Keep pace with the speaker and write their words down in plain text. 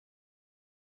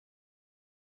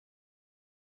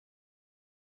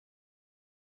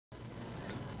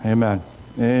Amen.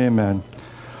 Amen.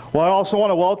 Well, I also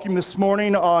want to welcome you this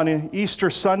morning on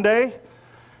Easter Sunday.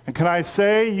 And can I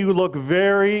say, you look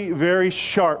very, very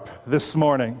sharp this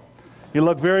morning. You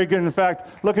look very good. In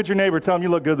fact, look at your neighbor. Tell him you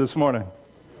look good this morning.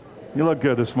 You look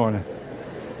good this morning.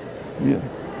 Yeah.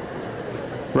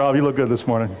 Rob, you look good this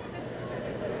morning.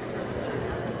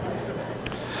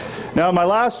 Now, my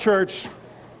last church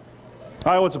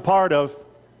I was a part of,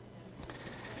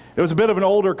 it was a bit of an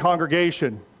older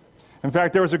congregation. In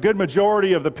fact, there was a good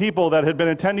majority of the people that had been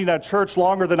attending that church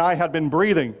longer than I had been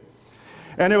breathing.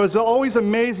 And it was always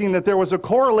amazing that there was a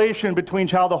correlation between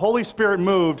how the Holy Spirit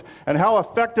moved and how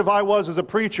effective I was as a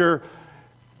preacher.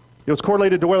 It was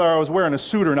correlated to whether I was wearing a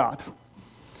suit or not.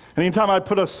 And anytime I'd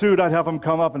put a suit, I'd have them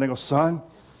come up and they go, "Son,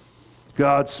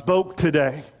 God spoke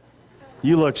today.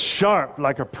 You look sharp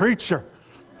like a preacher."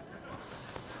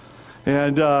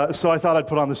 And so I thought I'd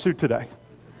put on the suit today,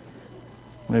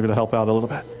 maybe to help out a little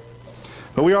bit.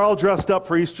 But we are all dressed up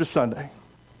for Easter Sunday,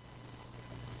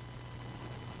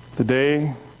 the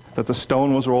day that the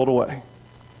stone was rolled away,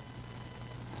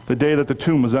 the day that the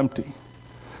tomb was empty,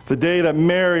 the day that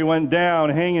Mary went down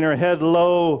hanging her head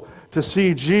low to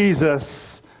see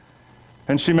Jesus,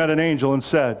 and she met an angel and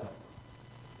said,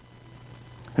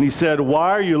 and he said, "Why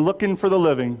are you looking for the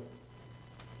living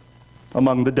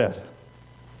among the dead?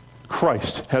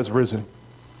 Christ has risen."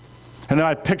 And then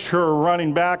I picture her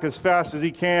running back as fast as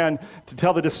he can to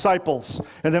tell the disciples.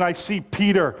 And then I see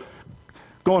Peter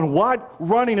going, what?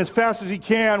 Running as fast as he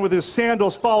can with his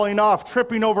sandals falling off,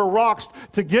 tripping over rocks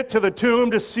to get to the tomb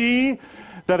to see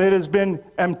that it has been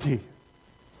empty,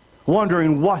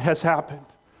 wondering what has happened.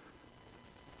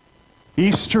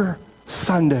 Easter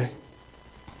Sunday.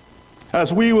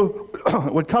 As we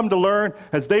would come to learn,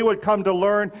 as they would come to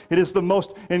learn, it is the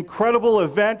most incredible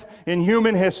event in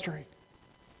human history.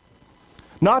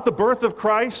 Not the birth of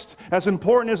Christ, as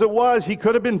important as it was, he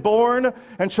could have been born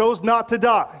and chose not to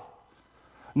die.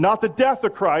 Not the death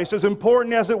of Christ, as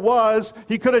important as it was,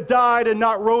 he could have died and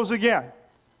not rose again.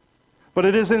 But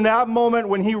it is in that moment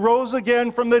when he rose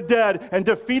again from the dead and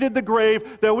defeated the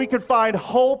grave that we could find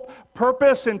hope,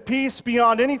 purpose, and peace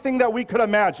beyond anything that we could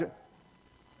imagine.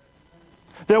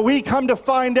 That we come to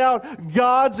find out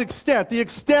God's extent, the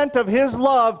extent of his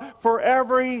love for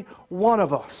every one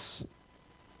of us.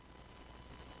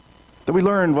 That we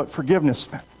learn what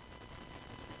forgiveness meant.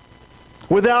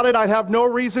 Without it, I'd have no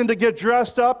reason to get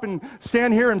dressed up and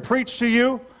stand here and preach to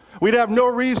you. We'd have no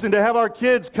reason to have our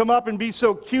kids come up and be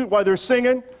so cute while they're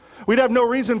singing. We'd have no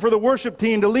reason for the worship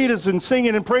team to lead us in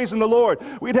singing and praising the Lord.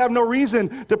 We'd have no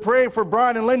reason to pray for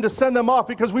Brian and Lynn to send them off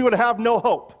because we would have no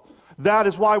hope. That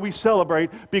is why we celebrate,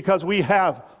 because we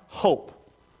have hope.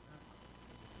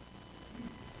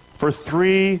 For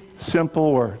three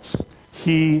simple words: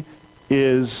 He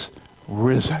is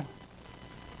risen.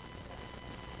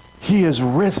 He is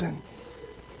risen.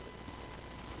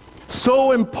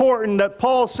 So important that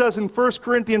Paul says in 1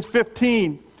 Corinthians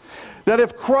 15 that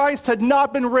if Christ had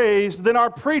not been raised, then our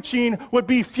preaching would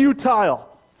be futile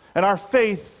and our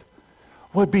faith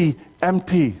would be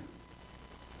empty.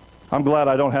 I'm glad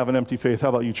I don't have an empty faith. How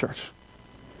about you, church?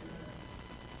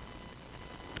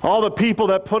 All the people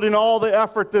that put in all the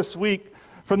effort this week,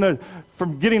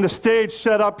 from getting the stage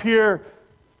set up here,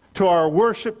 to our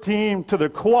worship team, to the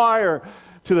choir,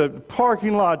 to the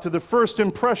parking lot, to the first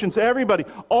impressions, everybody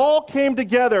all came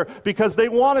together because they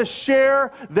want to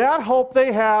share that hope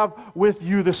they have with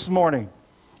you this morning.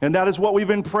 And that is what we've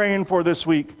been praying for this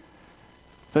week.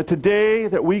 That today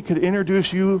that we could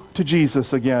introduce you to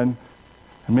Jesus again,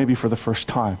 and maybe for the first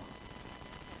time.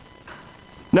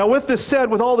 Now with this said,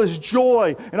 with all this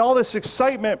joy and all this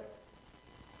excitement,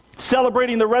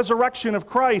 celebrating the resurrection of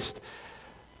Christ,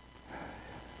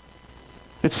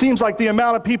 it seems like the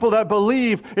amount of people that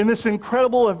believe in this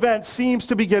incredible event seems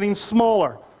to be getting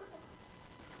smaller.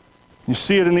 You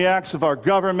see it in the acts of our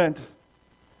government.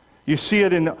 You see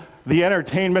it in the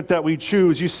entertainment that we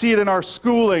choose. You see it in our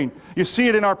schooling. You see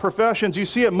it in our professions. You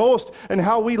see it most in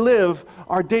how we live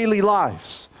our daily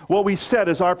lives, what we set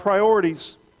as our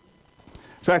priorities.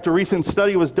 In fact, a recent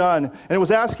study was done, and it was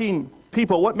asking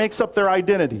people what makes up their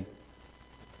identity.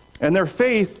 And their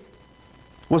faith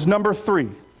was number 3.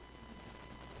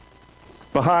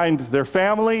 Behind their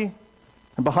family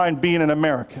and behind being an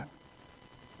American.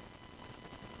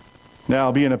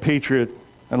 Now, being a patriot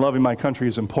and loving my country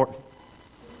is important.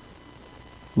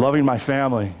 Loving my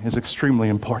family is extremely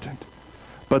important.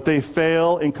 But they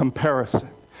fail in comparison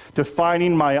to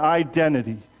finding my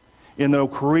identity in the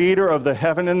creator of the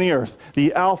heaven and the earth,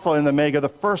 the Alpha and the Omega, the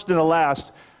first and the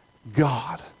last,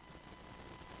 God.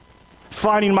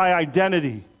 Finding my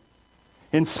identity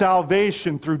in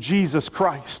salvation through Jesus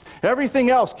Christ. Everything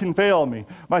else can fail me.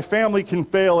 My family can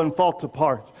fail and fall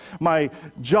apart. My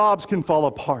jobs can fall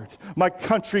apart. My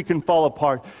country can fall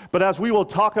apart. But as we will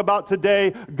talk about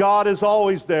today, God is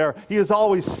always there. He is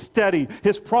always steady.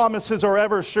 His promises are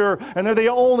ever sure, and they're the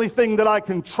only thing that I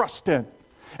can trust in.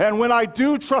 And when I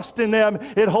do trust in them,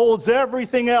 it holds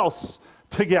everything else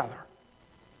together.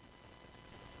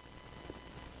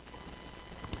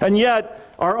 And yet,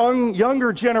 our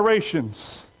younger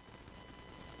generations,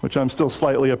 which I'm still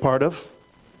slightly a part of,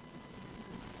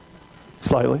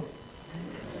 slightly,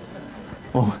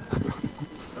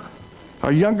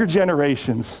 our younger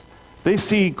generations, they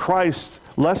see Christ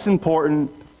less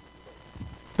important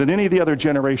than any of the other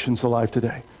generations alive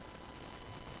today.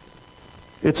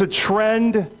 It's a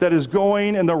trend that is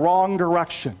going in the wrong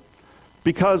direction,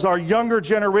 because our younger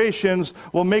generations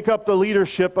will make up the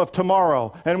leadership of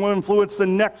tomorrow and will influence the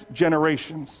next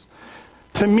generations.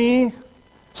 To me,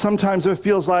 sometimes it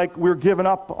feels like we're giving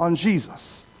up on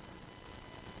Jesus.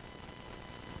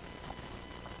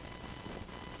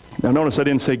 Now notice I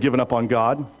didn't say giving up on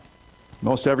God.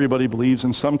 Most everybody believes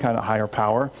in some kind of higher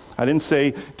power. I didn't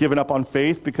say giving up on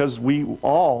faith, because we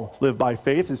all live by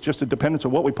faith. It's just a dependence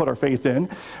of what we put our faith in.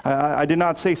 I did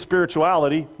not say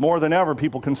spirituality. More than ever,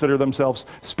 people consider themselves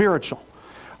spiritual.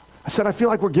 I said I feel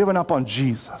like we're giving up on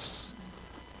Jesus.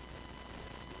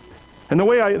 And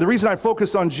the reason I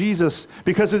focus on Jesus,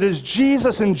 because it is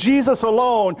Jesus and Jesus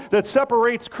alone that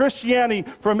separates Christianity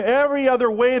from every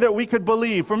other way that we could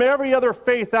believe, from every other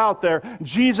faith out there.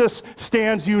 Jesus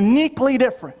stands uniquely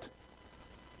different.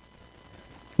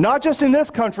 Not just in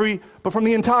this country, but from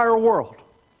the entire world.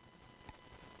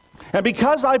 And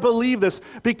because I believe this,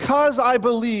 because I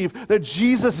believe that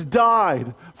Jesus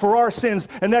died for our sins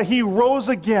and that he rose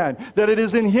again, that it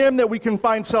is in him that we can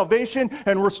find salvation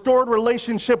and restored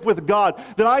relationship with God,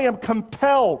 that I am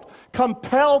compelled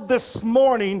this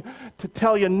morning to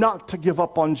tell you not to give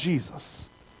up on Jesus.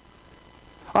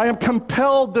 I am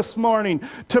compelled this morning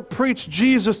to preach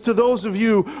Jesus to those of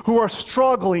you who are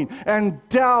struggling and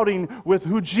doubting with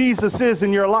who Jesus is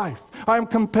in your life. I am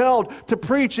compelled to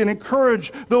preach and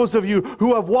encourage those of you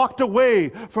who have walked away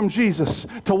from Jesus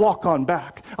to walk on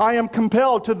back. I am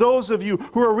compelled to those of you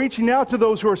who are reaching out to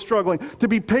those who are struggling to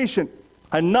be patient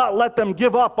and not let them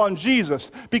give up on Jesus,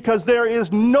 because there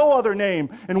is no other name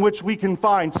in which we can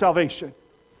find salvation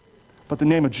but the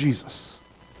name of Jesus.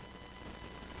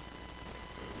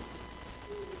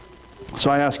 So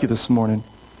I ask you this morning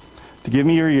to give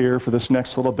me your ear for this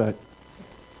next little bit.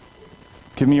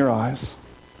 Give me your eyes.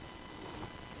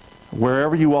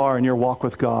 Wherever you are in your walk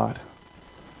with God,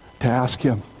 to ask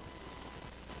him,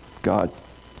 God,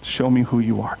 show me who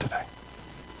you are today.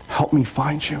 Help me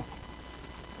find you.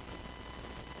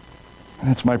 And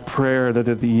it's my prayer that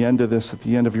at the end of this, at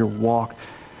the end of your walk,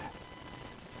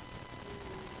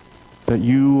 that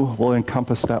you will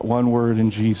encompass that one word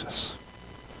in Jesus,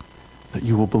 that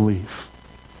you will believe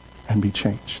and be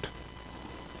changed.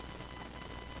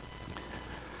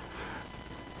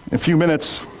 In a few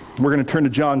minutes, we're going to turn to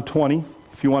John 20.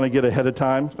 If you want to get ahead of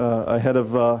time, ahead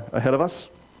of us,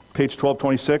 page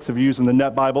 1226. If you're using the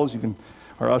net Bibles,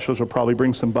 our ushers will probably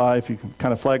bring some by if you can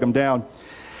kind of flag them down.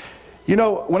 You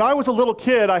know, when I was a little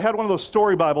kid, I had one of those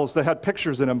story Bibles that had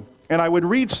pictures in them, and I would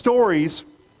read stories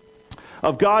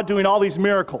of God doing all these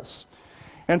miracles.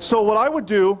 And so what I would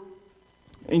do,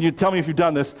 and you tell me if you've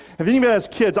done this, if anybody has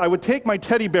kids, I would take my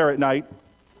teddy bear at night,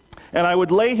 and I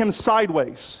would lay him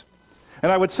sideways.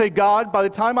 And I would say, God, by the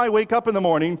time I wake up in the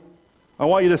morning, I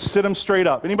want you to sit him straight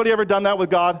up. Anybody ever done that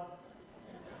with God?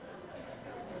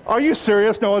 Are you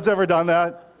serious? No one's ever done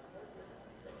that?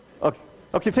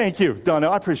 Okay, thank you, Donna.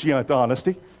 I appreciate the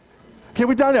honesty. Okay,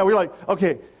 we've done that. We're like,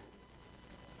 okay,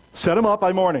 set him up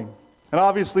by morning. And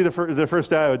obviously the first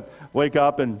day I would wake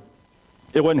up and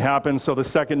it wouldn't happen, so the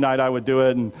second night I would do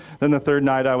it, and then the third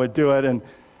night I would do it, and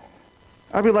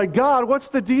I'd be like, God, what's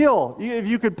the deal? If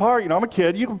you could part, I'm a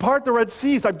kid, you can part the Red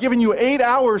Seas. I've given you 8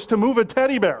 hours to move a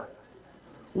teddy bear.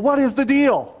 What is the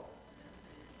deal?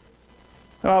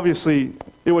 And obviously,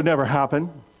 it would never happen.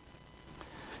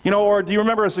 Or do you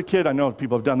remember as a kid, I know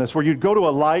people have done this, where you'd go to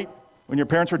a light when your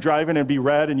parents were driving and it'd be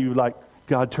red, and you'd like,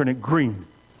 God, turn it green.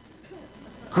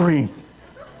 Green.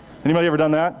 Anybody ever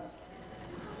done that?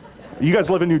 You guys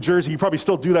live in New Jersey, you probably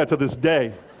still do that to this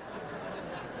day.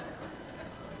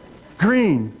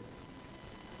 Green.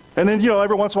 And then,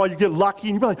 every once in a while you get lucky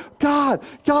and you be like,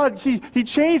 God, he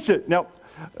changed it. Now,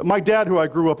 my dad, who I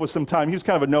grew up with some time, he was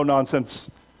kind of a no-nonsense,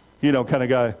 kind of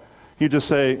guy. He'd just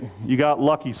say, you got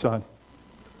lucky, son.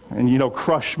 And,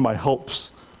 crush my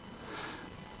hopes.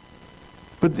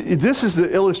 But this is the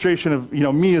illustration of,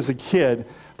 me as a kid.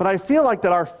 But I feel like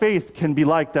that our faith can be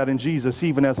like that in Jesus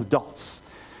even as adults.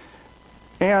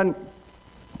 And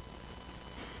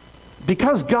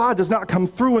because God does not come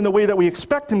through in the way that we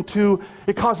expect him to,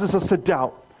 it causes us to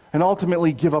doubt and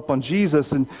ultimately give up on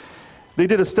Jesus. And they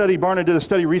did a study, Barna did a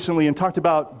study recently and talked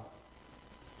about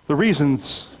the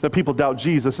reasons that people doubt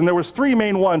Jesus. And there was 3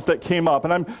 main ones that came up.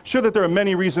 And I'm sure that there are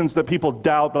many reasons that people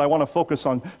doubt, but I want to focus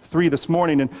on 3 this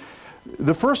morning. And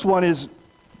the first one is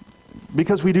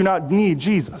because we do not need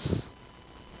Jesus.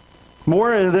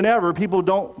 More than ever, people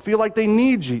don't feel like they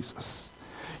need Jesus.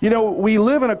 You know, we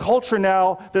live in a culture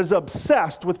now that's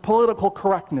obsessed with political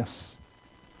correctness.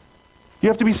 You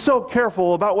have to be so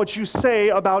careful about what you say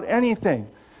about anything.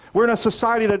 We're in a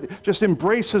society that just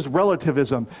embraces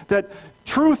relativism, that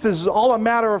truth is all a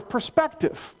matter of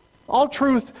perspective. All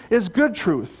truth is good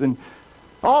truth, and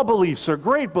all beliefs are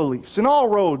great beliefs, and all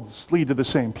roads lead to the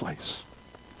same place.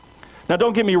 Now,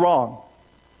 don't get me wrong.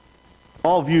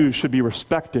 All views should be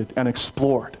respected and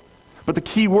explored. But the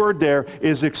key word there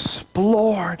is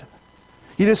explored.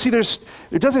 You just see,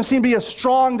 there doesn't seem to be a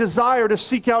strong desire to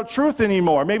seek out truth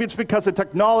anymore. Maybe it's because of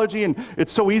technology and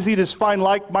it's so easy to just find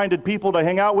like-minded people to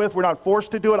hang out with. We're not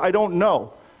forced to do it. I don't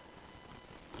know.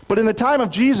 But in the time of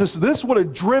Jesus, this would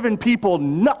have driven people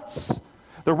nuts.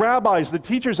 The rabbis, the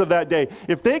teachers of that day,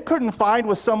 if they couldn't find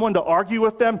with someone to argue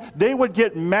with them, they would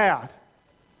get mad.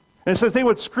 And it says they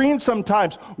would scream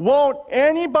sometimes, "Won't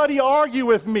anybody argue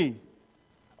with me?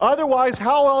 Otherwise,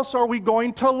 how else are we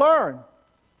going to learn?"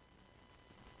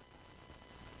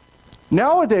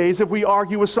 Nowadays, if we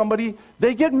argue with somebody,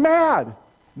 they get mad.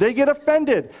 They get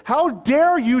offended. How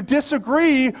dare you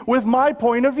disagree with my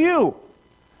point of view?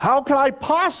 How could I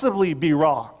possibly be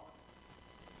wrong?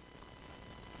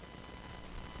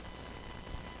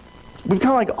 We're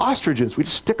kind of like ostriches. We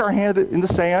just stick our hand in the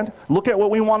sand, look at what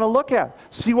we want to look at,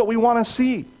 see what we want to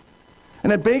see.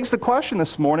 And it begs the question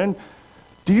this morning,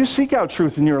 do you seek out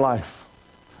truth in your life?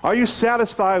 Are you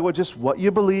satisfied with just what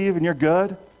you believe and you're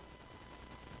good?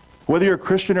 Whether you're a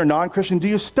Christian or non-Christian, do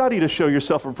you study to show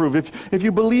yourself approved? If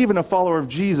you believe in a follower of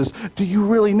Jesus, do you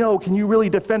really know? Can you really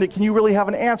defend it? Can you really have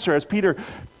an answer, as Peter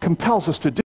compels us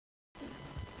to do?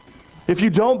 If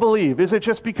you don't believe, is it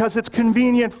just because it's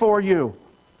convenient for you?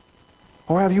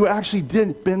 Or have you actually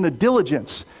been the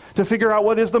diligence to figure out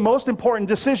what is the most important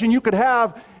decision you could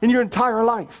have in your entire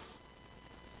life?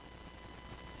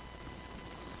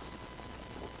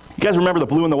 You guys remember the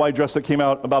blue and the white dress that came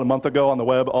out about a month ago on the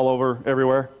web all over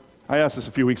everywhere? I asked this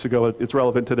a few weeks ago. It's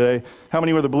relevant today. How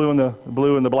many were the blue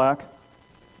and the black?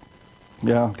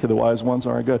 Yeah, okay, the wise ones.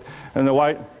 All right, good. And the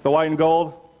white and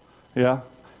gold? Yeah.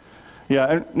 Yeah,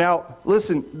 and now,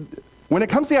 listen, when it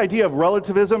comes to the idea of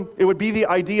relativism, it would be the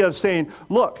idea of saying,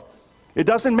 look, it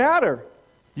doesn't matter.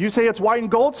 You say it's white and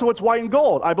gold, so it's white and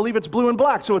gold. I believe it's blue and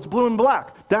black, so it's blue and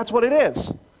black. That's what it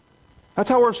is. That's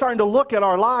how we're starting to look at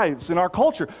our lives and our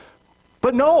culture.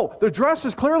 But no, the dress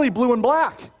is clearly blue and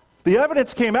black. The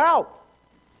evidence came out.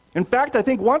 In fact, I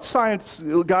think one science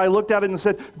guy looked at it and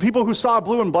said, people who saw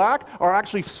blue and black are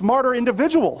actually smarter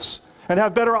individuals and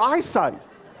have better eyesight.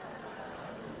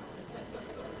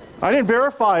 I didn't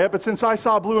verify it, but since I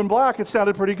saw blue and black, it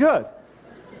sounded pretty good.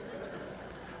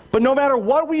 But no matter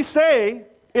what we say,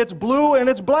 it's blue and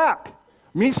it's black.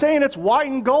 Me saying it's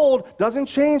white and gold doesn't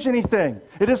change anything.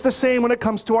 It is the same when it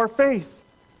comes to our faith.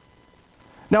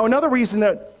 Now, another reason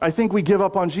that I think we give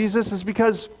up on Jesus is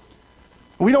because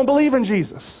we don't believe in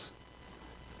Jesus.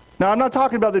 Now, I'm not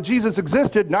talking about that Jesus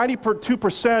existed.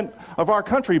 92% of our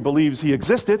country believes he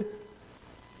existed.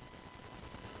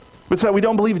 But it's that we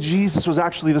don't believe Jesus was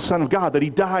actually the Son of God, that he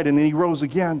died and then he rose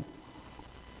again.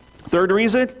 Third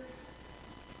reason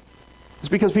is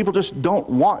because people just don't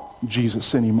want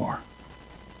Jesus anymore.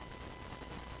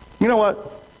 You know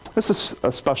what? This is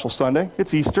a special Sunday.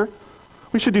 It's Easter.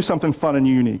 We should do something fun and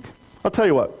unique. I'll tell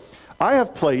you what. I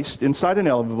have placed inside an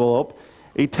envelope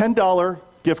a $10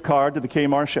 gift card to the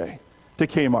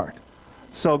Kmart.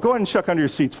 So go ahead and check under your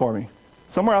seats for me.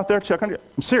 Somewhere out there, check under.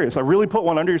 I'm serious. I really put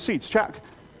one under your seats. Check.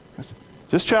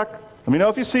 Just check. Let me know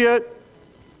if you see it.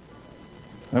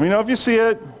 Let me know if you see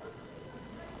it.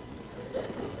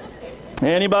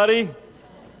 Anybody?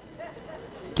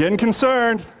 Getting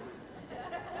concerned?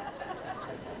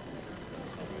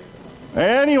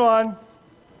 Anyone?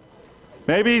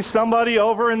 Maybe somebody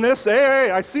over in this. Hey,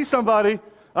 I see somebody.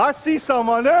 I see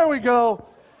someone. There we go.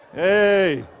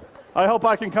 Hey, I hope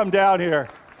I can come down here.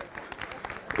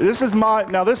 This is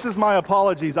my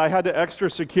apologies. I had to extra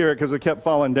secure it because it kept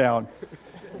falling down.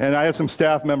 And I had some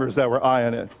staff members that were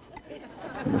eyeing it.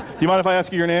 Do you mind if I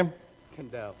ask you your name?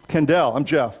 Kendall. Kendall. I'm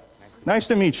Jeff. Nice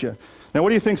to meet you. Now, what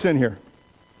do you think's in here?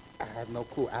 I had no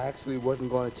clue. I actually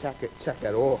wasn't going to check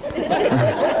at all.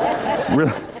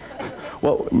 Really?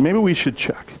 Well, maybe we should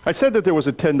check. I said that there was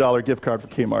a $10 gift card for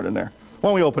Kmart in there. Why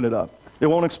don't we open it up? It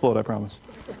won't explode, I promise.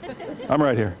 I'm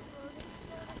right here.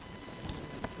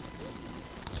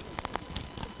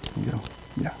 There we go.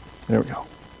 Yeah, there we go.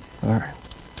 All right.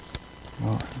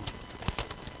 All right.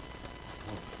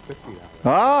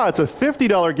 Ah, it's a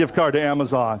 $50 gift card to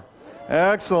Amazon.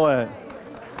 Excellent.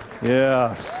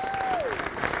 Yes.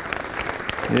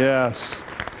 Yes.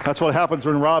 That's what happens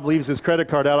when Rob leaves his credit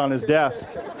card out on his desk.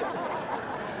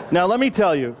 Now, let me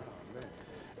tell you,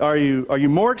 are you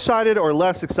more excited or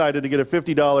less excited to get a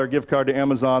 $50 gift card to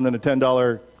Amazon than a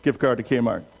 $10 gift card to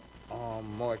Kmart?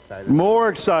 More excited. More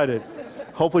excited.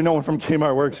 Hopefully no one from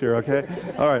Kmart works here, okay?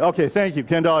 All right, okay, thank you,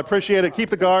 Kendall. I appreciate it. Keep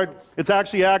the card. It's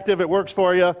actually active. It works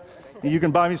for you. You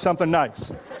can buy me something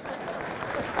nice.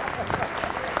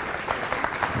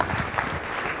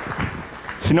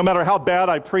 See, no matter how bad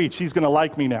I preach, he's going to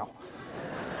like me now.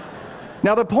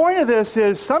 Now, the point of this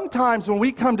is sometimes when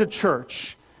we come to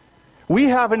church, we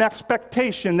have an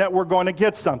expectation that we're going to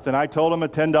get something. I told him a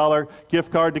 $10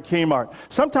 gift card to Kmart.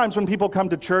 Sometimes when people come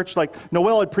to church, like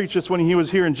Noel had preached this when he was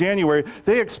here in January,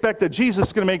 they expect that Jesus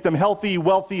is going to make them healthy,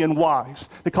 wealthy, and wise.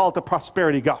 They call it the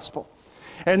prosperity gospel.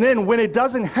 And then when it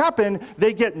doesn't happen,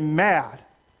 they get mad.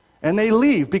 And they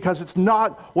leave because it's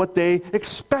not what they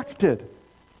expected.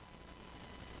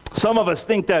 Some of us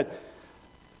think that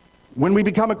when we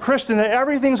become a Christian, that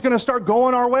everything's going to start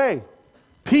going our way.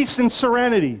 Peace and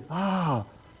serenity. And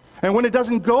when it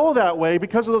doesn't go that way,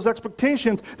 because of those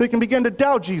expectations, they can begin to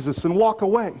doubt Jesus and walk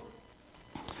away.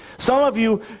 Some of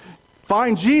you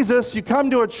find Jesus, you come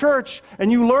to a church,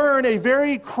 and you learn a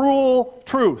very cruel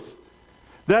truth.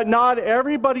 That not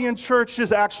everybody in church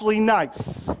is actually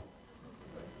nice.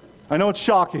 I know it's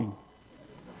shocking.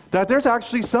 That there's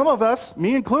actually some of us,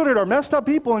 me included, are messed up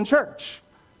people in church.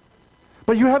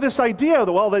 But you have this idea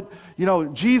that, well, that, you know,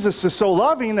 Jesus is so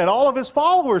loving that all of his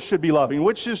followers should be loving,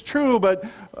 which is true, but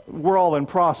we're all in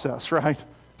process, right?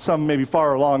 Some maybe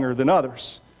far longer than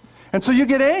others. And so you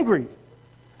get angry.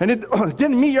 And it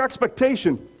didn't meet your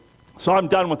expectation. So I'm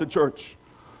done with the church.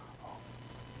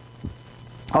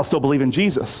 I'll still believe in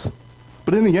Jesus.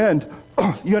 But in the end,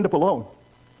 you end up alone.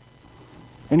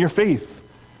 And your faith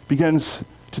begins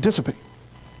to dissipate.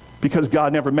 Because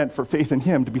God never meant for faith in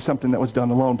him to be something that was done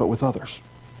alone, but with others.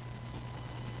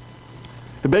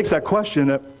 It begs that question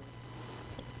that,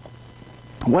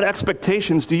 what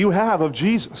expectations do you have of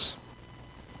Jesus?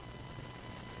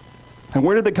 And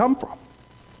where did they come from?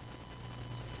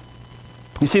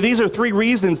 You see, these are three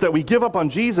reasons that we give up on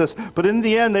Jesus, but in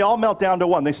the end, they all melt down to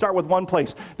one. They start with one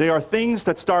place. They are things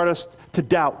that start us to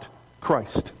doubt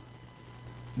Christ.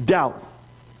 Doubt.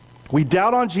 We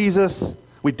doubt on Jesus.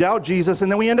 We doubt Jesus,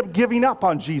 and then we end up giving up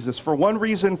on Jesus for one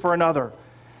reason or another.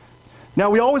 Now,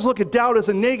 we always look at doubt as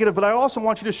a negative, but I also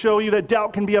want you to show you that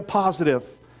doubt can be a positive.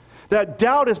 That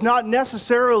doubt does not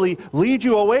necessarily lead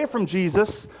you away from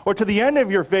Jesus or to the end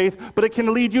of your faith, but it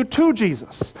can lead you to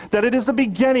Jesus. That it is the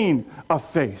beginning of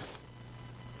faith.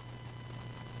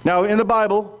 Now, in the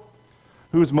Bible,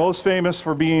 who's most famous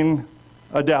for being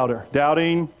a doubter?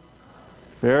 Doubting?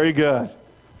 Very good.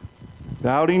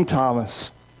 Doubting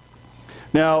Thomas.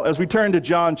 Now, as we turn to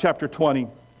John chapter 20,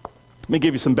 let me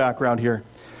give you some background here.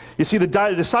 You see, the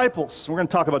disciples, we're going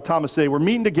to talk about Thomas today, were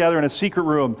meeting together in a secret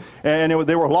room, and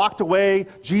they were locked away.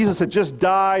 Jesus had just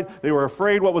died. They were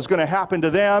afraid what was going to happen to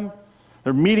them.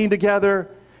 They're meeting together,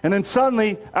 and then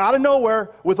suddenly, out of nowhere,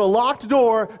 with a locked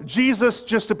door, Jesus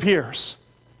just appears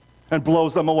and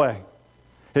blows them away.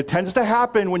 It tends to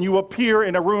happen when you appear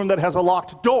in a room that has a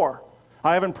locked door.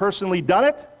 I haven't personally done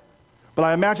it, but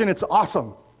I imagine it's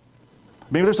awesome.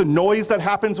 Maybe there's a noise that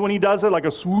happens when he does it, like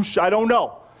a swoosh, I don't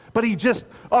know. But he just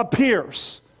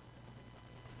appears.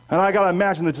 And I got to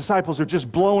imagine the disciples are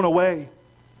just blown away.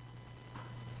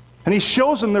 And he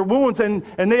shows them their wounds, and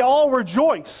they all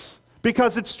rejoice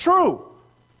because it's true.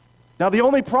 Now, the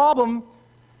only problem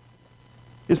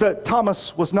is that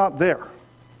Thomas was not there.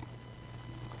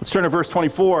 Let's turn to verse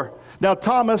 24. Now,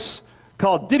 Thomas,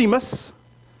 called Didymus,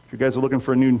 you guys are looking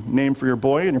for a new name for your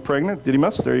boy and you're pregnant,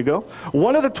 Didymus, there you go.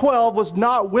 One of the 12 was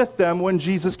not with them when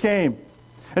Jesus came.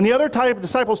 And the other type of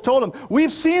disciples told him,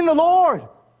 "We've seen the Lord."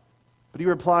 But he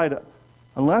replied,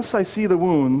 "Unless I see the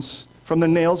wounds from the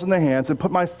nails in the hands and put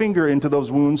my finger into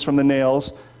those wounds from the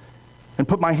nails and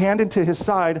put my hand into his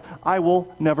side, I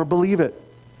will never believe it."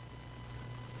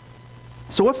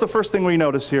 So what's the first thing we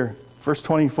notice here? Verse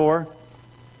 24.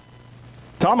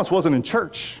 Thomas wasn't in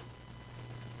church.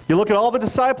 You look at all the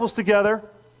disciples together,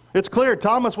 it's clear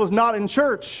Thomas was not in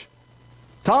church.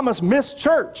 Thomas missed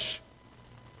church.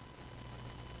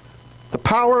 The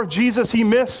power of Jesus he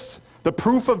missed. The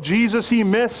proof of Jesus he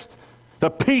missed. The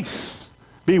peace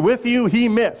be with you he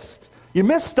missed. You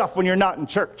miss stuff when you're not in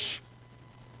church.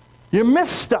 You miss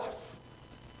stuff.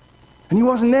 And he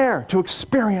wasn't there to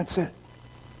experience it.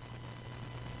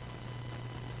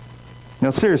 Now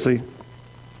seriously,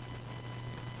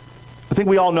 I think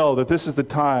we all know that this is the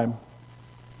time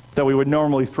that we would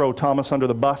normally throw Thomas under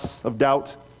the bus of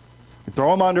doubt. We'd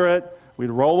throw him under it, we'd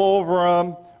roll over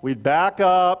him, we'd back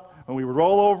up, and we would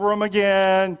roll over him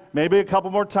again, maybe a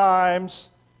couple more times.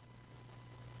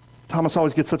 Thomas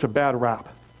always gets such a bad rap.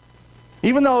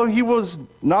 Even though he was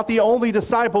not the only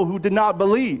disciple who did not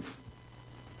believe.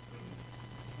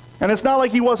 And it's not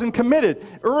like he wasn't committed.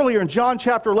 Earlier in John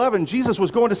chapter 11, Jesus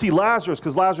was going to see Lazarus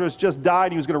because Lazarus just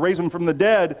died. He was going to raise him from the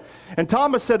dead. And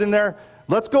Thomas said in there,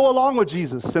 let's go along with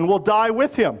Jesus and we'll die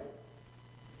with him.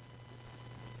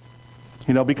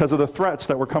 You know, because of the threats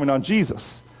that were coming on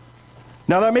Jesus.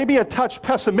 Now that may be a touch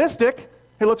pessimistic.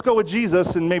 Hey, let's go with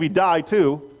Jesus and maybe die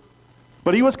too.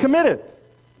 But he was committed.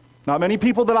 Not many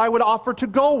people that I would offer to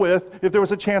go with if there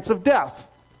was a chance of death.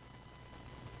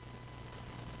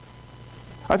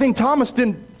 I think Thomas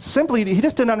he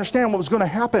just didn't understand what was going to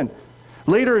happen.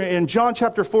 Later in John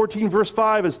chapter 14, verse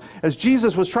 5, as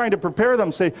Jesus was trying to prepare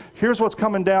them, say, here's what's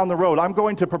coming down the road. I'm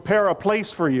going to prepare a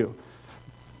place for you.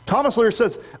 Thomas later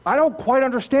says, I don't quite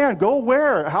understand. Go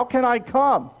where? How can I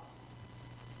come?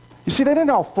 You see, they didn't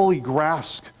all fully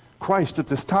grasp Christ at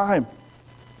this time.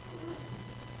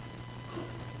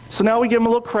 So now we give him a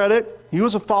little credit. He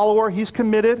was a follower. He's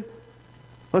committed.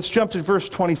 Let's jump to verse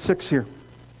 26 here.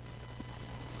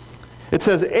 It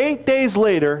says, 8 days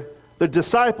later, the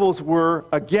disciples were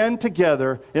again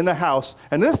together in the house.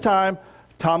 And this time,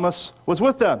 Thomas was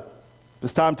with them.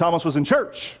 This time, Thomas was in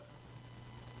church.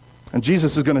 And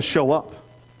Jesus is going to show up.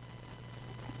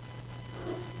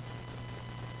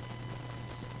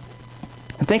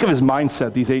 And think of his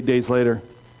mindset these 8 days later.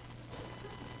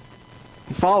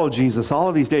 He followed Jesus all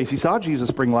of these days. He saw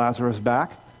Jesus bring Lazarus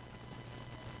back.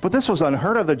 But this was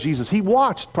unheard of that Jesus, he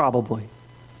watched probably.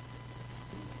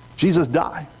 Jesus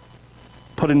died,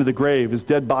 put into the grave, his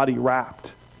dead body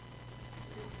wrapped.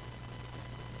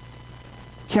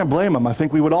 Can't blame him. I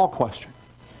think we would all question.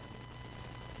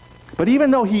 But even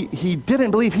though he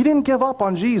didn't believe, he didn't give up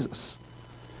on Jesus.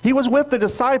 He was with the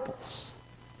disciples.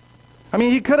 I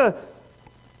mean, he could have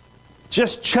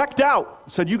just checked out,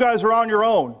 said, you guys are on your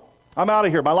own. I'm out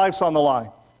of here. My life's on the line.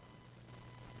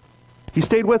 He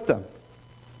stayed with them.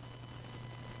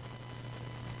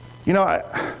 You know,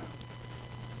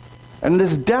 and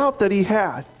this doubt that he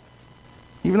had,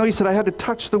 even though he said, I had to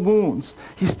touch the wounds,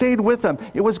 he stayed with them.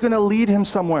 It was going to lead him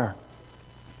somewhere.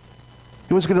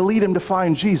 It was going to lead him to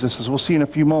find Jesus, as we'll see in a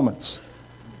few moments.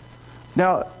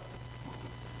 Now,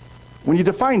 when you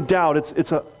define doubt,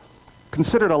 it's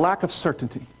considered a lack of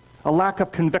certainty, a lack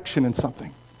of conviction in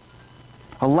something.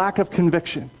 A lack of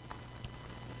conviction.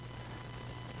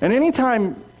 And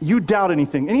anytime you doubt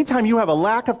anything, anytime you have a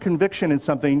lack of conviction in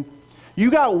something,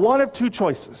 you got one of two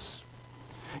choices.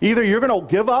 Either you're going to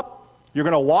give up, you're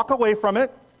going to walk away from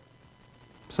it,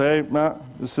 say, nah,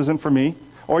 this isn't for me,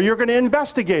 or you're going to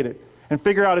investigate it and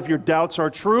figure out if your doubts are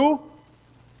true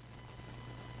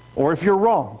or if you're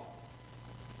wrong.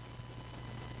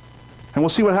 And we'll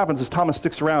see what happens as Thomas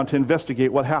sticks around to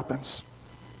investigate what happens.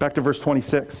 Back to verse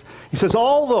 26. He says,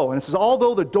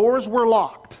 although the doors were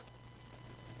locked,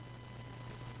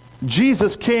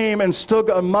 Jesus came and stood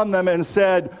among them and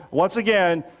said, once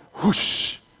again,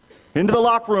 whoosh, into the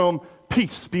locked room,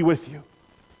 peace be with you.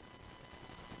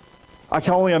 I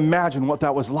can only imagine what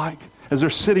that was like as they're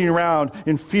sitting around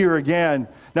in fear again.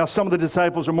 Now some of the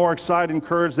disciples are more excited and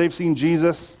encouraged. They've seen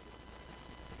Jesus.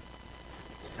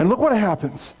 And look what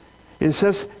happens. It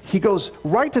says, he goes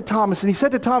right to Thomas, and he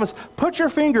said to Thomas, put your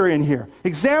finger in here,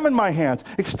 examine my hands,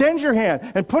 extend your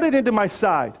hand, and put it into my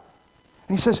side.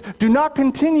 And he says, do not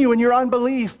continue in your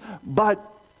unbelief, but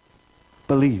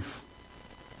believe.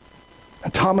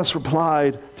 And Thomas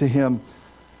replied to him,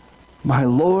 my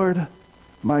Lord,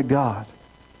 my God.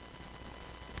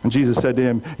 And Jesus said to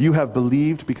him, you have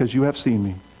believed because you have seen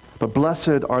me, but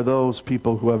blessed are those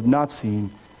people who have not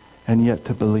seen and yet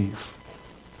to believe.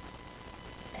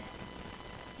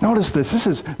 Notice this.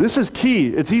 This is key.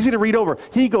 It's easy to read over.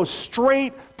 He goes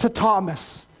straight to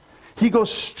Thomas. He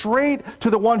goes straight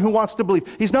to the one who wants to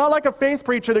believe. He's not like a faith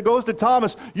preacher that goes to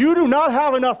Thomas, you do not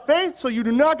have enough faith, so you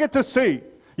do not get to see.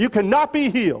 You cannot be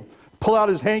healed. Pull out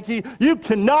his hanky. You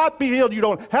cannot be healed. You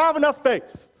don't have enough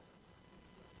faith.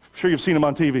 I'm sure you've seen him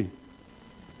on TV.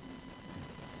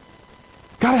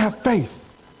 Got to have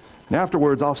faith. And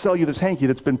afterwards, I'll sell you this hanky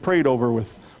that's been prayed over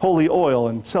with holy oil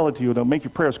and sell it to you to make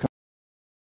your prayers come.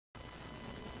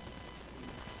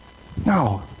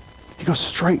 No. He goes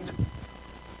straight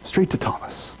to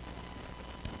Thomas.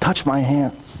 Touch my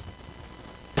hands.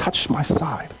 Touch my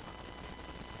side.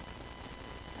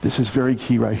 This is very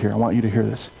key right here. I want you to hear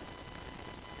this.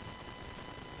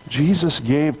 Jesus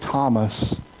gave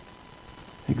Thomas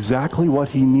exactly what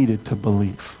he needed to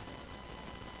believe.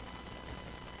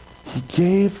 He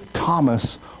gave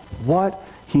Thomas what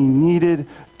he needed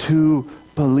to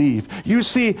believe. You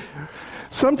see,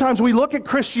 sometimes we look at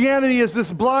Christianity as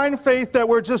this blind faith that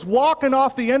we're just walking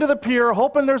off the end of the pier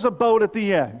hoping there's a boat at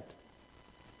the end.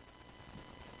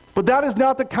 But that is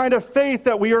not the kind of faith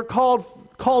that we are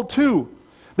called to.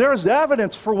 There is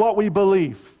evidence for what we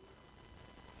believe.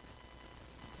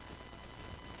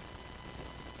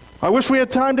 I wish we had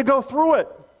time to go through it.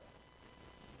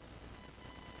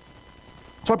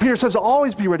 That's why Peter says,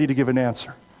 always be ready to give an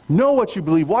answer. Know what you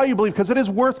believe, why you believe, because it is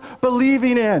worth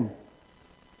believing in.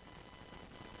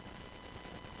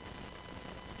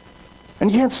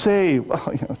 And you can't say,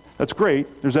 well, that's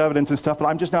great, there's evidence and stuff, but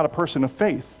I'm just not a person of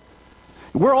faith.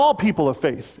 We're all people of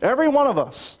faith. Every one of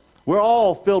us. We're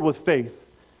all filled with faith.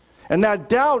 And that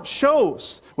doubt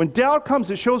shows. When doubt comes,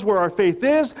 it shows where our faith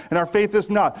is and our faith is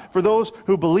not. For those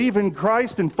who believe in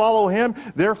Christ and follow Him,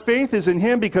 their faith is in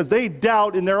Him because they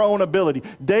doubt in their own ability.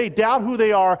 They doubt who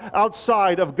they are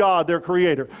outside of God, their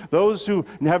Creator. Those who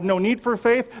have no need for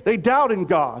faith, they doubt in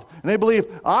God. And they believe,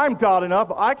 I'm God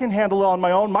enough, I can handle it on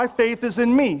my own, my faith is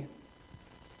in me.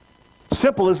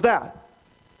 Simple as that.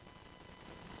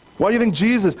 Why do you think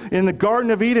Jesus, in the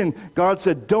Garden of Eden, God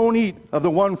said, don't eat of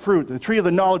the one fruit, the tree of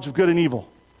the knowledge of good and evil?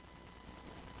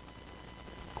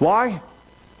 Why?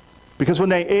 Because when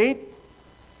they ate,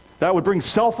 that would bring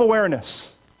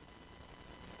self-awareness.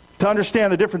 To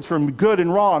understand the difference from good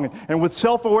and wrong. And with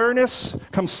self-awareness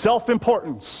comes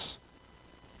self-importance.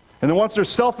 And then once there's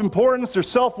self-importance, there's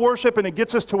self-worship, and it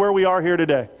gets us to where we are here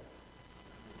today.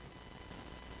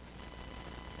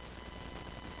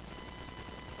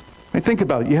 Think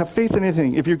about it. You have faith in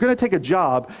anything. If you're going to take a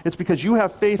job, it's because you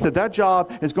have faith that that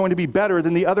job is going to be better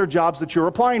than the other jobs that you're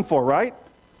applying for, right?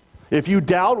 If you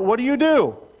doubt, what do?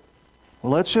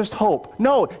 Well, let's just hope.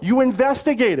 No, you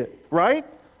investigate it, right?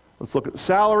 Let's look at the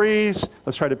salaries.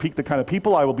 Let's try to pick the kind of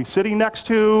people I will be sitting next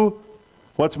to.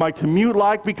 What's my commute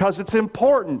like? Because it's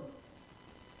important.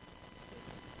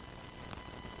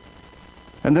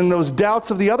 And then those doubts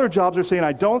of the other jobs are saying,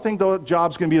 I don't think the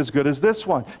job's going to be as good as this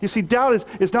one. You see, doubt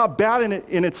is not bad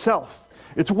in itself.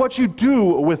 It's what you do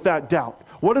with that doubt.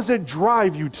 What does it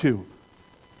drive you to?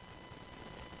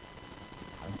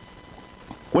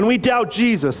 When we doubt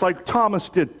Jesus, like Thomas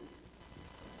did,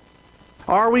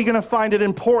 are we going to find it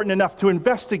important enough to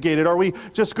investigate it? Are we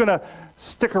just going to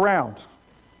stick around?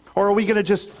 Or are we going to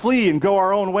just flee and go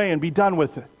our own way and be done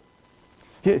with it?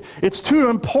 It's too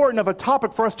important of a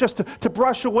topic for us just to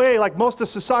brush away like most of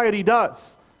society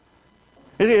does.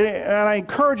 And I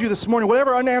encourage you this morning,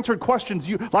 whatever unanswered questions,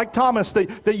 you, like Thomas,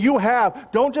 that you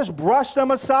have, don't just brush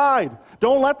them aside.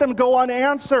 Don't let them go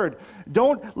unanswered.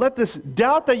 Don't let this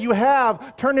doubt that you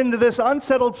have turn into this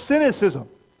unsettled cynicism.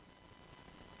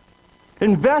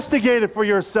 Investigate it for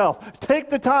yourself. Take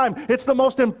the time. It's the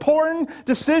most important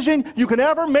decision you can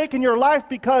ever make in your life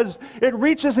because it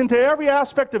reaches into every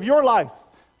aspect of your life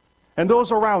and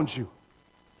those around you.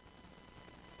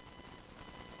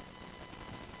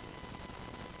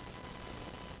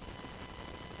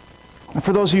 And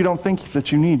for those of you who don't think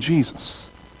that you need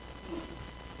Jesus,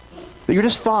 that you're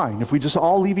just fine if we just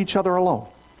all leave each other alone.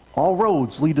 All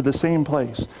roads lead to the same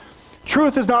place.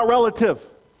 Truth is not relative.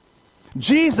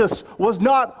 Jesus was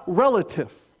not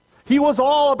relative. He was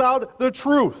all about the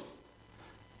truth.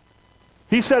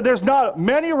 He said there's not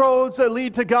many roads that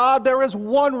lead to God, there is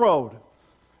one road.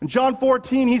 In John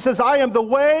 14, he says, I am the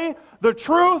way, the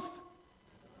truth,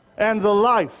 and the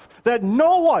life. That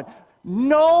no one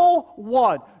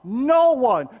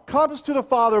comes to the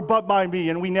Father but by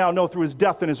me, and we now know through his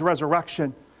death and his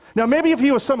resurrection. Now maybe if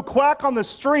he was some quack on the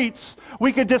streets,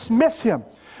 we could dismiss him.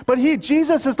 But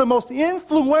Jesus is the most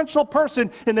influential person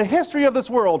in the history of this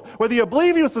world, whether you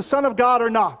believe he was the Son of God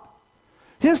or not.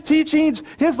 His teachings,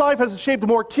 his life has shaped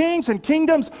more kings and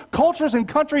kingdoms, cultures and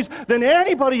countries than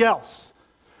anybody else.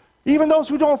 Even those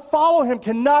who don't follow him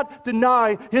cannot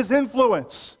deny his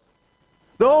influence.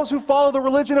 Those who follow the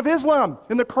religion of Islam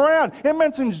in the Quran, it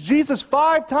mentions Jesus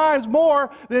 5 times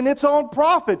more than its own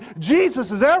prophet.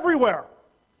 Jesus is everywhere.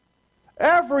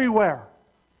 Everywhere.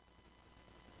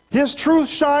 His truth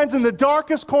shines in the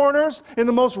darkest corners, in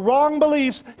the most wrong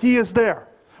beliefs, he is there.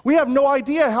 We have no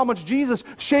idea how much Jesus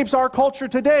shapes our culture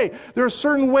today. There are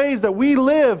certain ways that we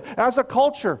live as a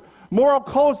culture, moral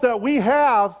codes that we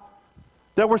have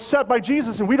that were set by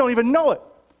Jesus and we don't even know it.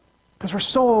 Because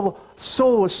we're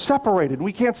so separated.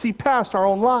 We can't see past our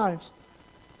own lives.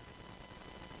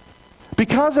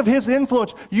 Because of his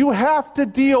influence, you have to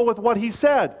deal with what he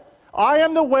said. I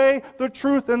am the way, the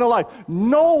truth, and the life.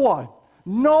 No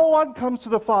one comes to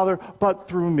the Father but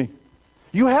through me.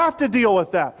 You have to deal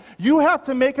with that. You have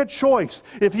to make a choice.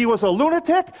 If he was a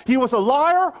lunatic, he was a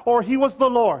liar, or he was the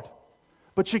Lord.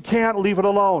 But you can't leave it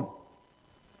alone.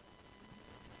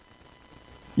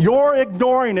 Your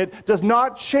ignoring it does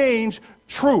not change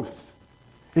truth.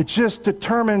 It just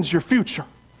determines your future.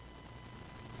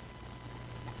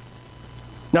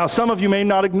 Now, some of you may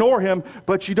not ignore him,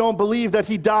 but you don't believe that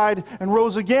he died and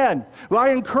rose again. Well,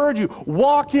 I encourage you,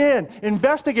 walk in,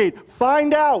 investigate,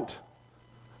 find out.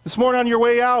 This morning on your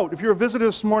way out, if you're a visitor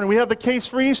this morning, we have the Case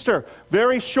for Easter.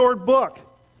 Very short book.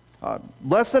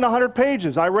 Less than 100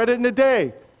 pages. I read it in a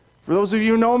day. For those of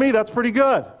you who know me, that's pretty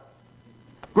good.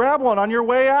 Grab one on your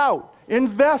way out.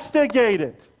 Investigate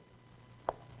it.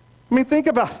 I mean, think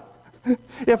about it.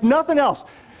 If nothing else,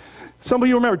 some of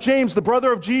you remember James, the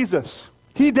brother of Jesus.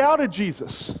 He doubted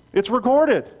Jesus. It's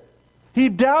recorded. He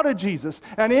doubted Jesus.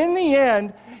 And in the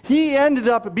end, he ended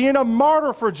up being a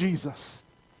martyr for Jesus.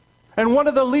 And one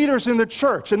of the leaders in the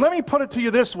church. And let me put it to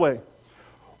you this way.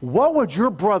 What would your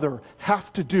brother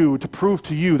have to do to prove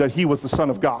to you that he was the Son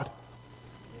of God?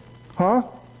 Huh?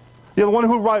 You're the one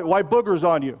who white boogers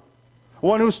on you. The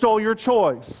one who stole your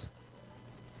choice.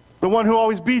 The one who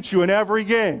always beats you in every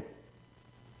game.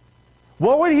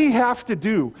 What would he have to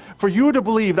do for you to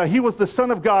believe that he was the Son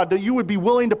of God, that you would be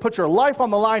willing to put your life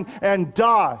on the line and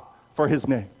die for his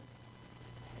name?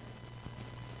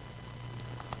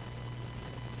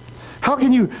 How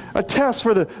can you attest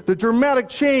for the dramatic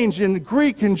change in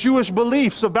Greek and Jewish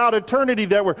beliefs about eternity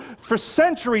that were for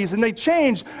centuries, and they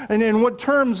changed, and in what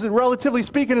terms, relatively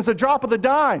speaking, is a drop of the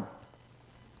dime?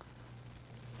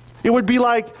 It would be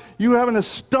like you having a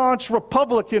staunch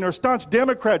Republican or staunch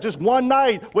Democrat just one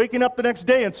night, waking up the next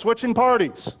day and switching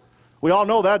parties. We all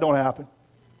know that don't happen.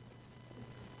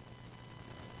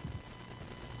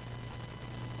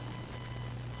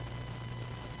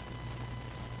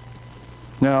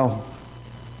 Now,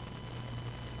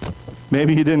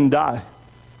 maybe he didn't die.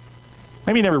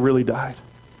 Maybe he never really died.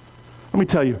 Let me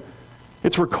tell you,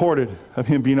 it's recorded of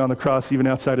him being on the cross, even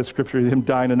outside of Scripture, him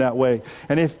dying in that way.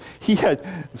 And if he had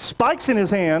spikes in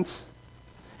his hands,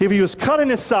 if he was cut in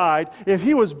his side, if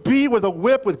he was beat with a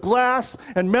whip with glass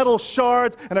and metal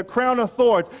shards and a crown of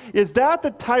thorns, is that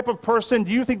the type of person,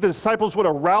 do you think the disciples would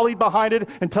have rallied behind it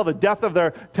until the death of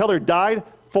till they died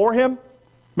for him?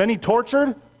 Many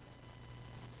tortured?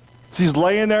 So he's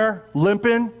laying there,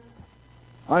 limping.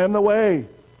 I am the way.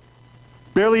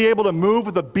 Barely able to move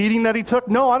with the beating that he took?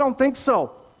 No, I don't think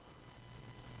so.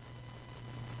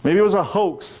 Maybe it was a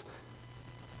hoax.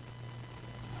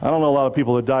 I don't know a lot of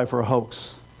people that die for a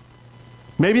hoax.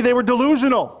 Maybe they were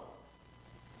delusional.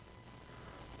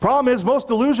 Problem is, most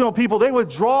delusional people, they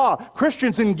withdraw.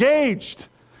 Christians engaged.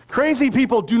 Crazy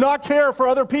people do not care for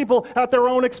other people at their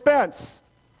own expense.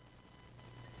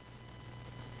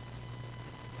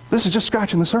 This is just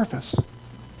scratching the surface.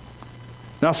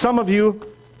 Now, some of you,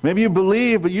 maybe you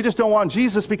believe, but you just don't want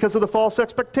Jesus because of the false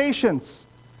expectations.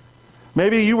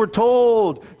 Maybe you were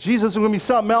told Jesus was going to be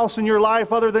something else in your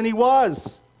life other than he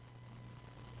was.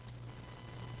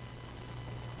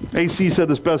 AC said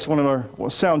this best, one of our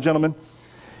sound gentlemen.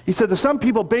 He said that some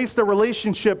people base their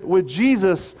relationship with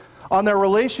Jesus on their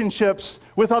relationships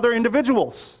with other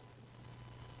individuals.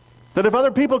 That if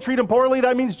other people treat them poorly,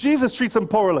 that means Jesus treats them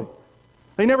poorly.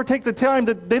 They never take the time,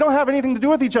 that they don't have anything to do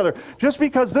with each other. Just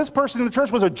because this person in the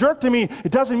church was a jerk to me,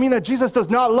 it doesn't mean that Jesus does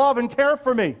not love and care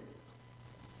for me.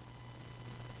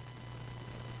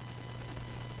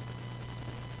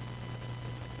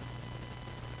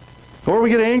 Or we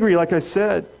get angry, like I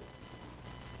said,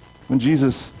 when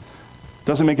Jesus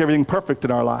doesn't make everything perfect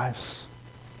in our lives.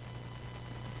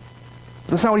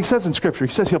 But that's not what he says in Scripture.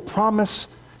 He says he'll promise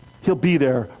he'll be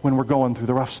there when we're going through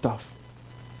the rough stuff.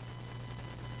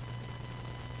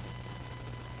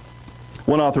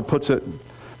 One author puts it,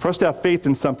 for us to have faith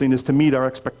in something is to meet our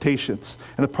expectations.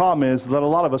 And the problem is that a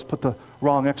lot of us put the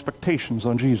wrong expectations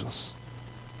on Jesus.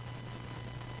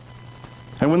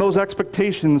 And when those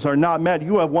expectations are not met,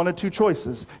 you have one of two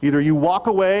choices. Either you walk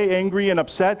away angry and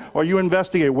upset, or you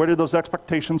investigate, where did those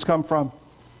expectations come from?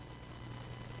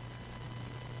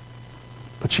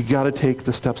 But you got to take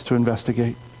the steps to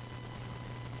investigate.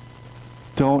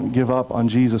 Don't give up on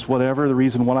Jesus. Whatever the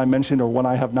reason, one I mentioned or one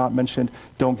I have not mentioned,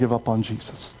 don't give up on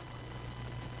Jesus.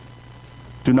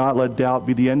 Do not let doubt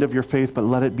be the end of your faith, but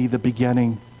let it be the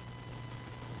beginning.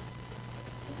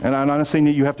 And I'm not saying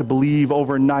that you have to believe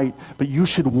overnight, but you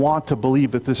should want to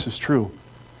believe that this is true.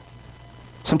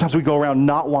 Sometimes we go around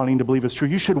not wanting to believe it's true.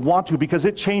 You should want to, because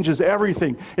it changes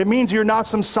everything. It means you're not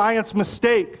some science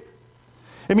mistake.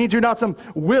 It means you're not some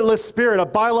witless spirit, a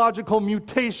biological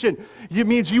mutation. It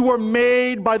means you were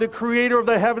made by the Creator of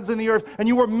the heavens and the earth, and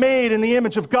you were made in the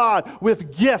image of God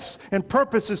with gifts and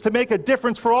purposes to make a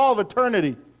difference for all of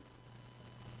eternity.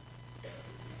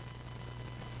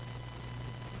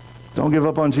 Don't give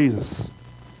up on Jesus.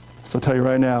 So I'll tell you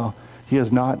right now, He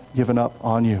has not given up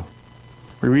on you.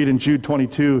 We read in Jude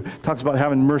 22, it talks about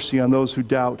having mercy on those who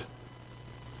doubt.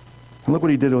 And look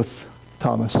what He did with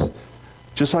Thomas.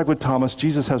 Just like with Thomas,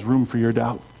 Jesus has room for your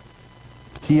doubt.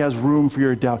 He has room for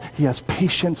your doubt. He has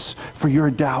patience for your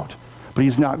doubt, but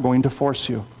He's not going to force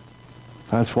you.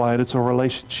 That's why it's a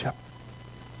relationship.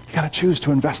 You got to choose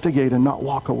to investigate and not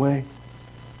walk away.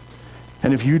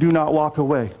 And if you do not walk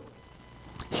away,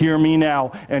 hear me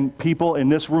now, and people in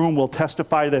this room will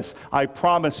testify this. I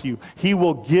promise you, He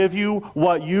will give you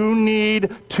what you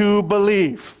need to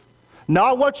believe.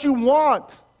 Not what you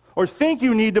want or think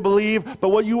you need to believe, but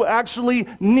what you actually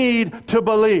need to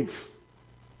believe.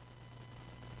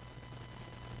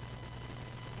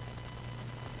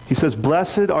 He says,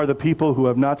 blessed are the people who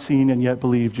have not seen and yet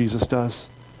believe, Jesus does.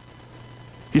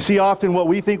 You see, often what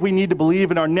we think we need to believe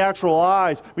in our natural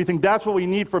eyes, we think that's what we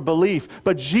need for belief.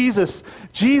 But Jesus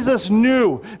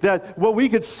knew that what we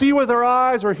could see with our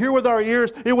eyes or hear with our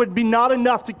ears, it would be not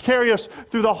enough to carry us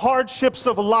through the hardships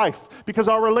of life, because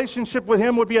our relationship with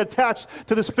Him would be attached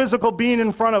to this physical being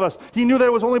in front of us. He knew that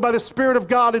it was only by the Spirit of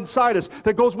God inside us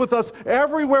that goes with us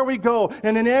everywhere we go,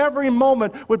 and in every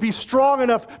moment would be strong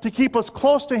enough to keep us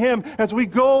close to Him as we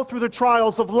go through the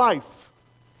trials of life.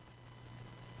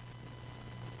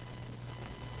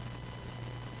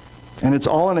 And it's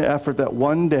all in an effort that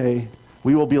one day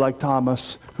we will be like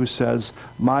Thomas, who says,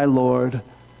 my Lord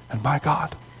and my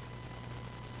God.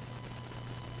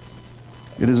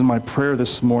 It is my prayer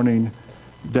this morning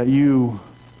that you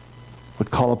would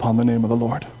call upon the name of the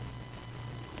Lord.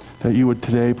 That you would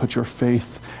today put your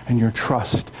faith and your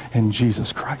trust in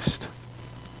Jesus Christ.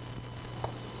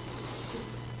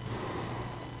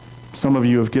 Some of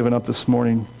you have given up this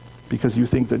morning because you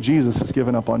think that Jesus has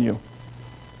given up on you.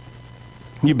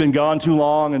 You've been gone too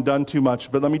long and done too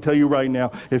much. But let me tell you right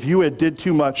now, if you had did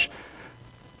too much,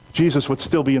 Jesus would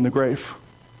still be in the grave.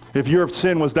 If your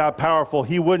sin was that powerful,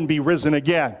 He wouldn't be risen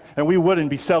again, and we wouldn't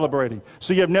be celebrating.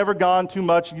 So you have never gone too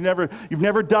much. You've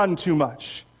never done too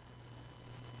much.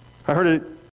 I heard it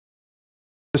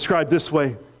described this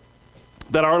way,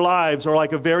 that our lives are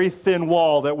like a very thin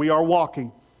wall that we are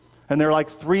walking. And they're like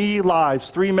three lives,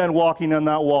 three men walking on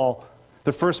that wall.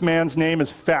 The first man's name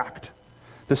is fact.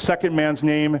 The second man's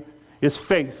name is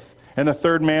faith. And the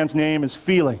third man's name is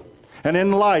feeling. And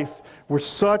in life, we're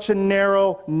such a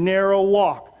narrow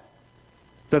walk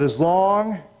that as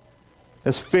long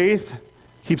as faith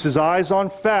keeps his eyes on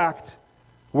fact,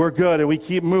 we're good and we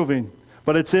keep moving.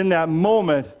 But it's in that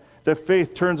moment that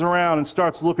faith turns around and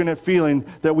starts looking at feeling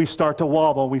that we start to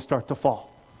wobble, we start to fall.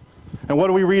 And what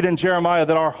do we read in Jeremiah?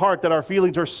 That our heart, that our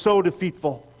feelings are so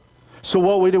deceitful. So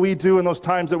what do we do in those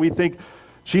times that we think,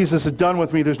 Jesus is done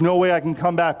with me, there's no way I can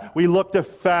come back? We looked at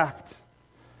fact.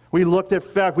 We looked at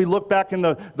fact. We looked back in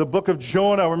the book of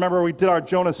Jonah. Remember, we did our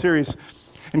Jonah series.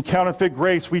 In Counterfeit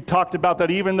Grace, we talked about that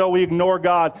even though we ignore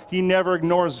God, He never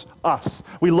ignores us.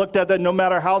 We looked at that no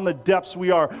matter how in the depths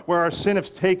we are, where our sin has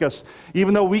taken us,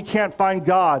 even though we can't find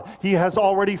God, He has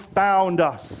already found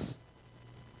us.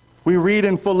 We read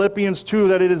in Philippians 2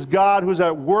 that it is God who's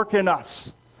at work in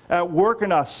us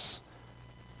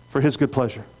for His good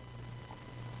pleasure.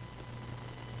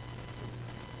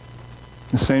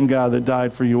 The same God that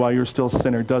died for you while you're still a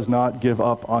sinner does not give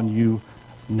up on you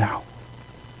now.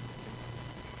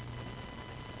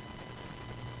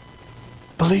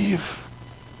 Believe.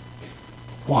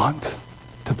 Want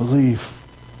to believe.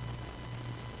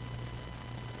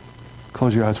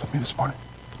 Close your eyes with me this morning.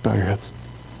 Bow your heads.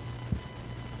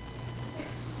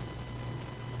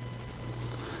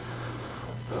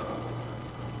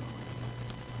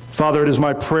 Father, it is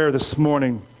my prayer this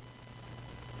morning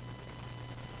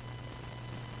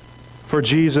for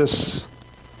Jesus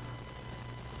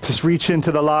to reach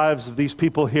into the lives of these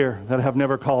people here that have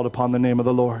never called upon the name of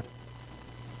the Lord.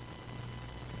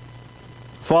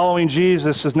 Following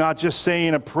Jesus is not just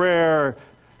saying a prayer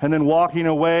and then walking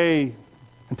away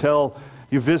until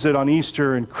you visit on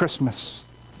Easter and Christmas.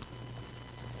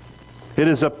 It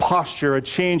is a posture, a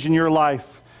change in your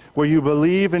life where you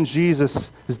believe in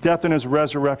Jesus, His death and His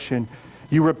resurrection.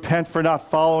 You repent for not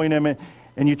following Him,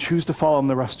 and you choose to follow Him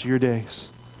the rest of your days.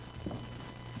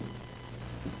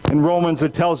 In Romans,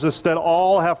 it tells us that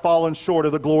all have fallen short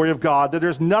of the glory of God, that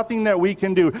there's nothing that we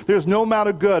can do. There's no amount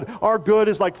of good. Our good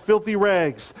is like filthy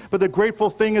rags. But the grateful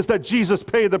thing is that Jesus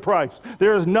paid the price.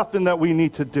 There is nothing that we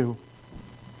need to do.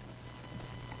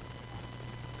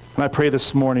 And I pray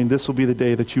this morning, this will be the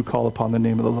day that you call upon the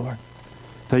name of the Lord.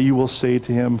 That you will say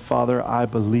to him, Father, I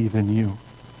believe in you.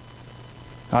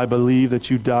 I believe that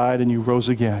you died and you rose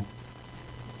again.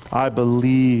 I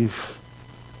believe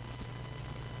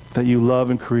that you love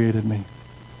and created me.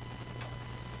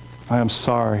 I am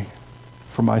sorry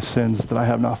for my sins that I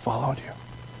have not followed you.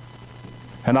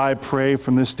 And I pray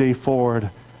from this day forward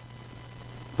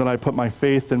that I put my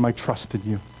faith and my trust in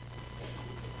you.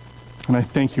 And I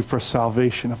thank you for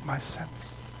salvation of my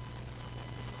sins.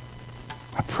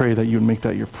 I pray that you would make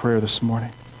that your prayer this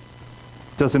morning.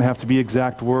 It doesn't have to be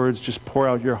exact words. Just pour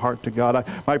out your heart to God.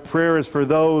 My prayer is for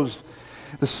those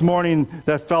this morning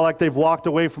that felt like they've walked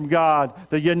away from God,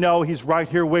 that you know he's right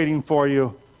here waiting for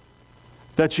you.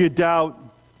 That you doubt,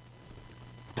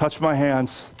 touch my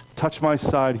hands, touch my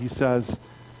side, he says,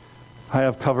 I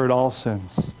have covered all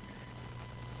sins.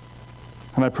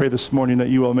 And I pray this morning that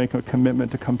you will make a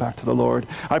commitment to come back to the Lord.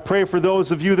 I pray for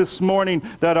those of you this morning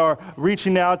that are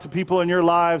reaching out to people in your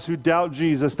lives who doubt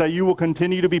Jesus, that you will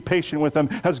continue to be patient with them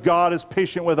as God is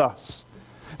patient with us.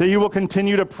 That you will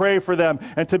continue to pray for them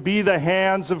and to be the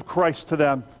hands of Christ to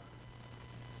them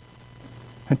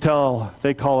until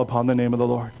they call upon the name of the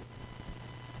Lord.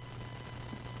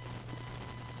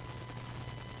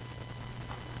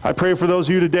 I pray for those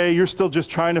of you today, you're still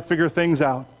just trying to figure things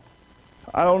out.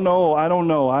 I don't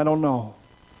know.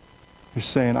 You're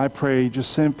saying, I pray,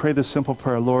 pray this simple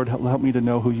prayer, Lord, help me to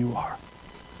know who you are.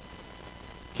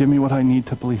 Give me what I need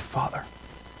to believe, Father.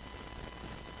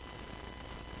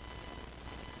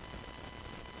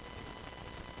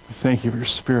 We thank you for your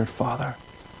Spirit, Father.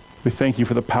 We thank you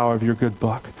for the power of your good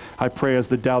book. I pray as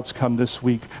the doubts come this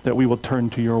week that we will turn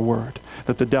to your word.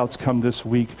 That the doubts come this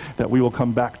week that we will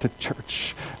come back to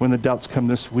church. When the doubts come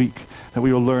this week that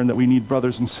we will learn that we need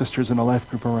brothers and sisters in a life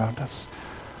group around us.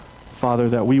 Father,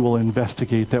 that we will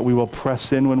investigate, that we will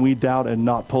press in when we doubt and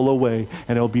not pull away,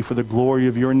 and it will be for the glory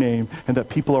of your name, and that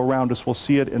people around us will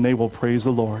see it and they will praise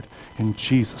the Lord. In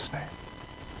Jesus' name,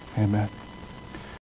 amen.